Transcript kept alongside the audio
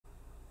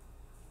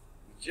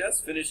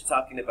just finished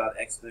talking about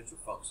exponential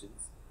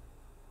functions,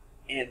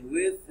 and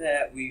with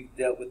that, we've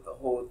dealt with the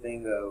whole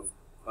thing of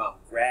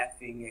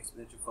graphing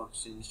exponential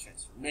functions,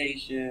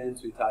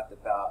 transformations. We talked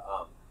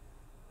about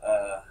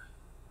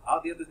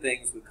all the other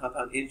things with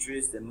compound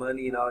interest and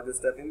money and all that good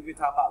stuff, and we even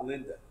talked about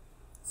Linda,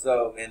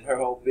 and her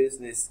whole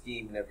business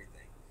scheme and everything.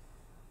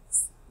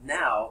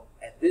 Now,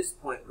 at this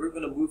point, we're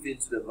going to move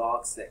into the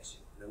log section.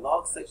 The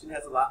log section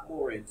has a lot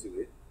more into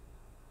it,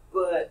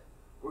 but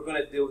we're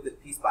going to deal with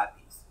it piece by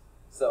piece.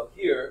 So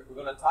here,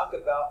 we're going to talk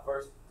about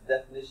first the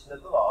definition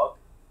of the log.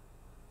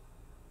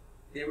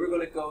 Then we're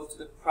going to go to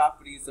the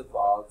properties of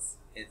logs.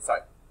 And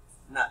sorry,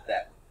 not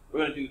that one. We're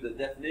going to do the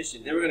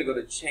definition. Then we're going to go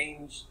to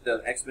change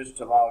the exponential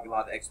to log and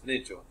log to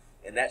exponential.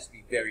 And that should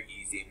be very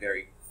easy and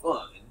very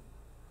fun.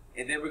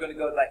 And then we're going to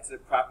go back to the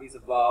properties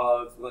of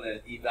logs. We're going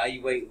to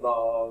evaluate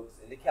logs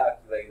in the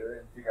calculator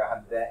and figure out how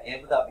to do that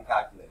and without the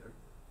calculator.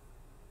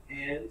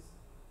 And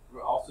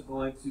we're also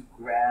going to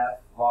graph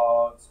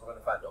logs. We're going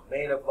to find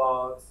domain of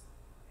logs.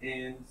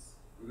 And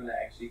we're going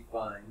to actually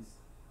find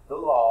the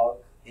log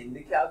in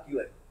the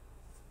calculator.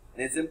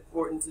 And it's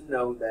important to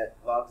know that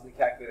logs in the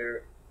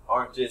calculator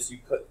aren't just you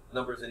put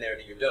numbers in there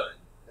and then you're done.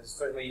 There's a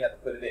certain way you have to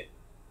put it in.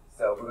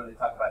 So we're going to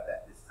talk about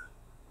that this time.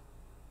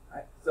 All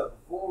right. So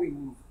before we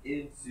move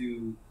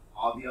into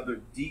all the other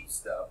deep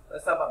stuff,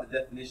 let's talk about the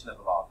definition of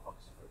a log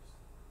function first.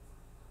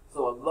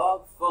 So a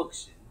log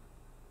function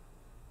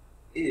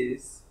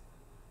is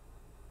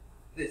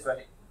this right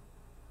here.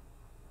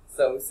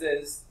 So it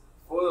says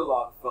for the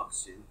log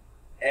function,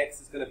 x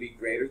is going to be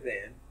greater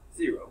than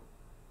 0.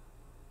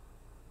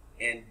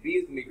 And b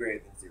is going to be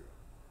greater than 0.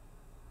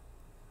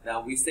 Now,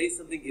 when we say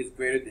something is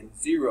greater than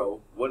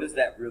 0, what does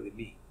that really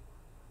mean?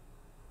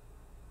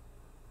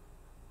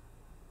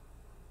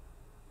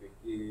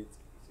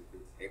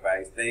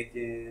 Everybody's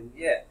thinking,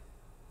 yeah.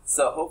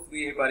 So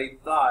hopefully everybody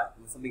thought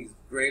when something is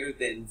greater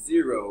than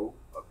 0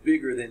 or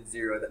bigger than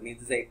 0, that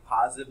means it's a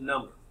positive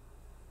number.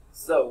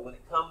 So when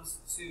it comes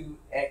to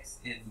x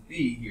and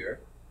b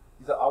here,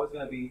 these are always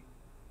going to be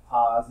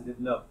positive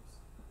numbers.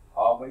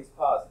 Always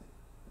positive.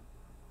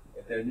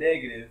 If they're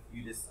negative,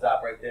 you just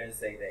stop right there and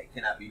say that it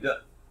cannot be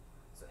done.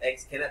 So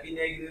x cannot be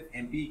negative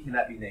and b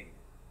cannot be negative.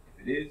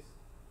 If it is,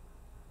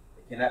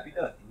 it cannot be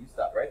done. And you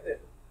stop right there.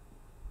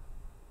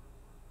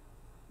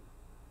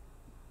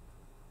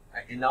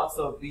 Right, and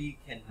also b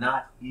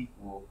cannot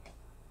equal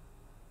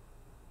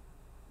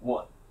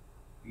 1.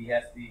 B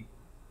has to be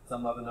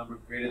some other number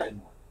greater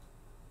than 1.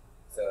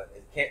 So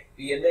it can't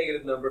be a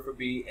negative number for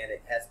b, and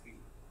it has to be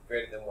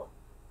greater than 1. All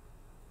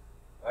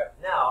right,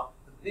 now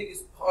the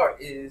biggest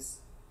part is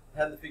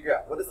having to figure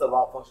out what does the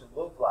log function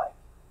look like.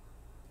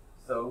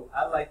 So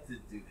I like to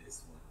do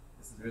this one.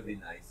 This is really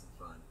nice and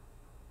fun.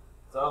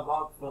 So our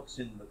log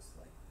function looks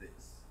like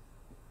this.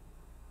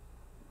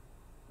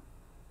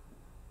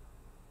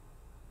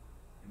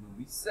 And when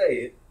we say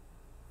it,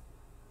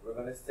 we're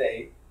going to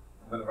say,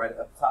 I'm going to write it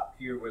up top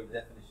here where the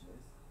definition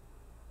is.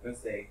 We're going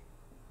to say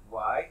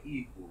y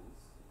equals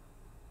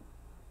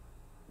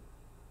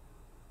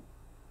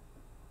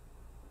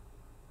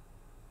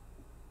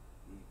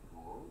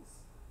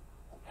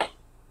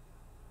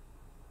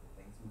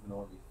moving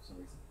on for some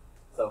reason.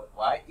 So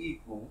y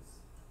equals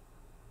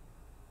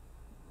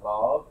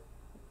log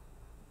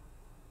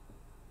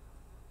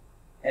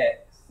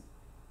x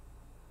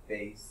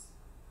base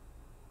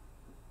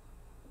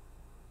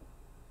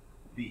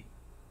b.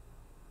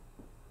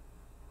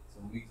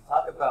 So when we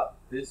talk about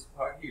this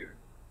part here,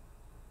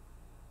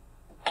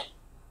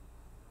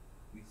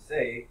 we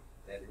say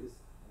that is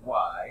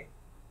y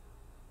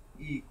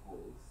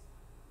equals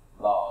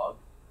log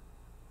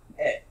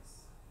x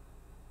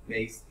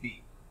base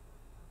b.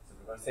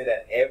 We're going to say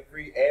that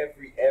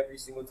every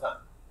single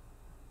time.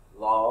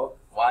 Log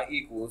y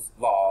equals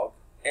log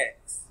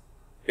x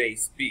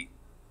base b.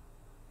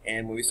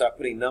 And when we start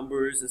putting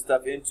numbers and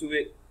stuff into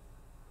it,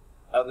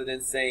 other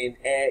than saying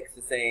x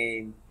and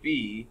saying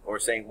b or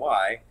saying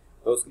y,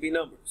 those could be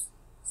numbers.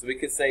 So we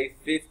could say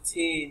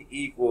 15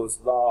 equals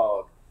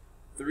log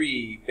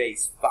 3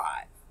 base 5.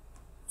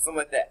 Something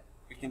like that.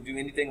 We can do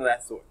anything of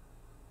that sort.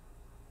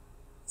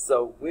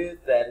 So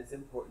with that, it's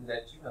important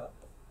that you know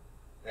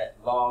that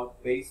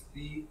log base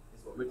b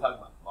is what we're talking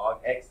about,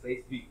 log x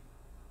base b.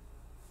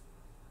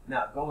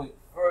 Now, going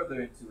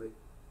further into it,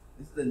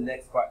 this is the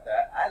next part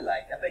that I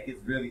like. I think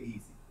it's really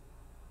easy.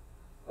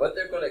 What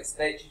they're going to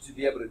expect you to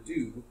be able to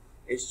do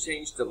is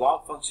change the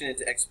log function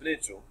into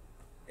exponential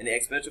and the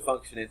exponential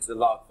function into the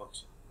log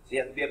function. So you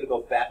have to be able to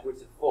go backwards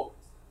and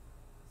forwards.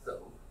 So,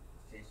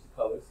 let's change the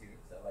colors here.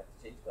 So I like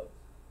to change colors.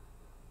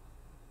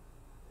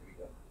 There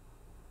we go.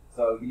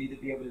 So you need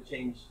to be able to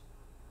change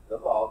the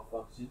log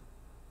function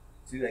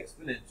to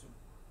exponential.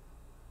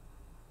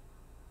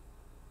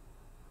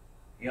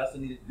 You also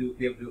need to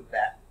be able to do it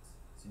backwards.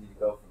 So you need to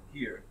go from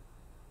here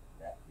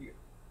back here.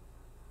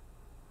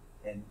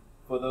 And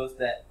for those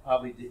that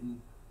probably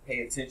didn't pay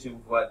attention to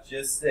what I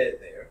just said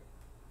there,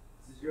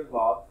 this is your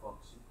log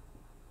function.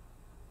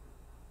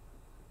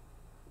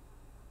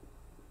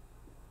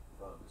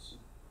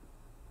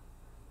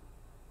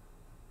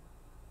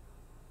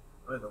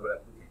 I don't know where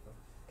that came from.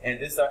 And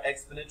this is our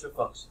exponential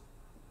function.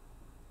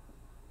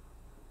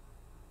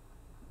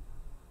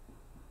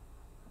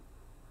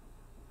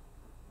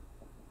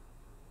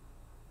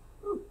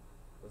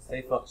 Let's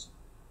say function.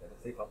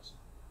 Let's say function.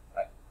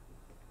 All right.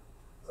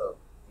 So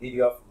leave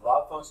you off from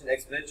log function,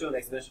 exponential, and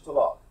exponential to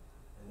log.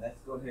 And let's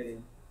go ahead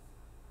and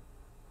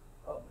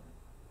let's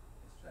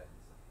try this.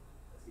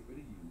 Let's get rid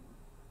of u.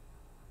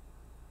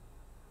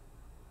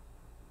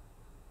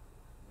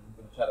 And I'm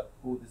going to try to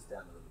pull this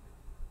down a little bit.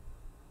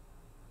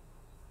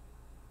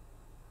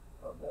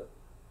 Oh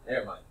no.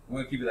 Never mind. I'm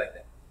going to keep it like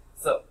that.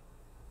 So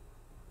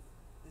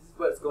this is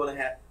what's going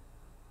to happen.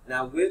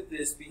 Now with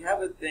this, we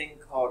have a thing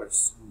called a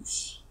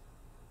swoosh.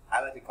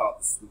 I like to call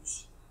it the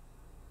swoosh.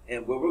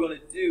 And what we're going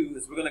to do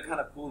is we're going to kind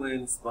of pull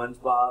in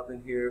SpongeBob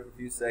in here for a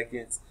few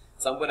seconds.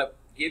 So I'm going to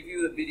give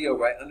you the video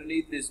right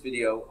underneath this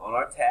video on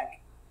our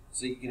TAC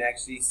so you can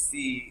actually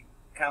see,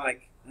 kind of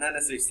like, not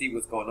necessarily see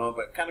what's going on,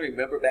 but kind of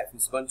remember back from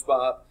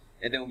SpongeBob.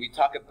 And then when we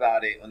talk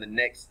about it on the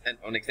next,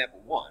 on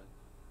example 1,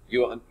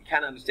 you'll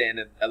kind of understand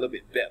it a little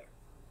bit better.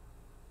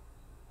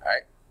 All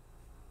right?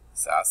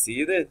 So I'll see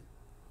you then.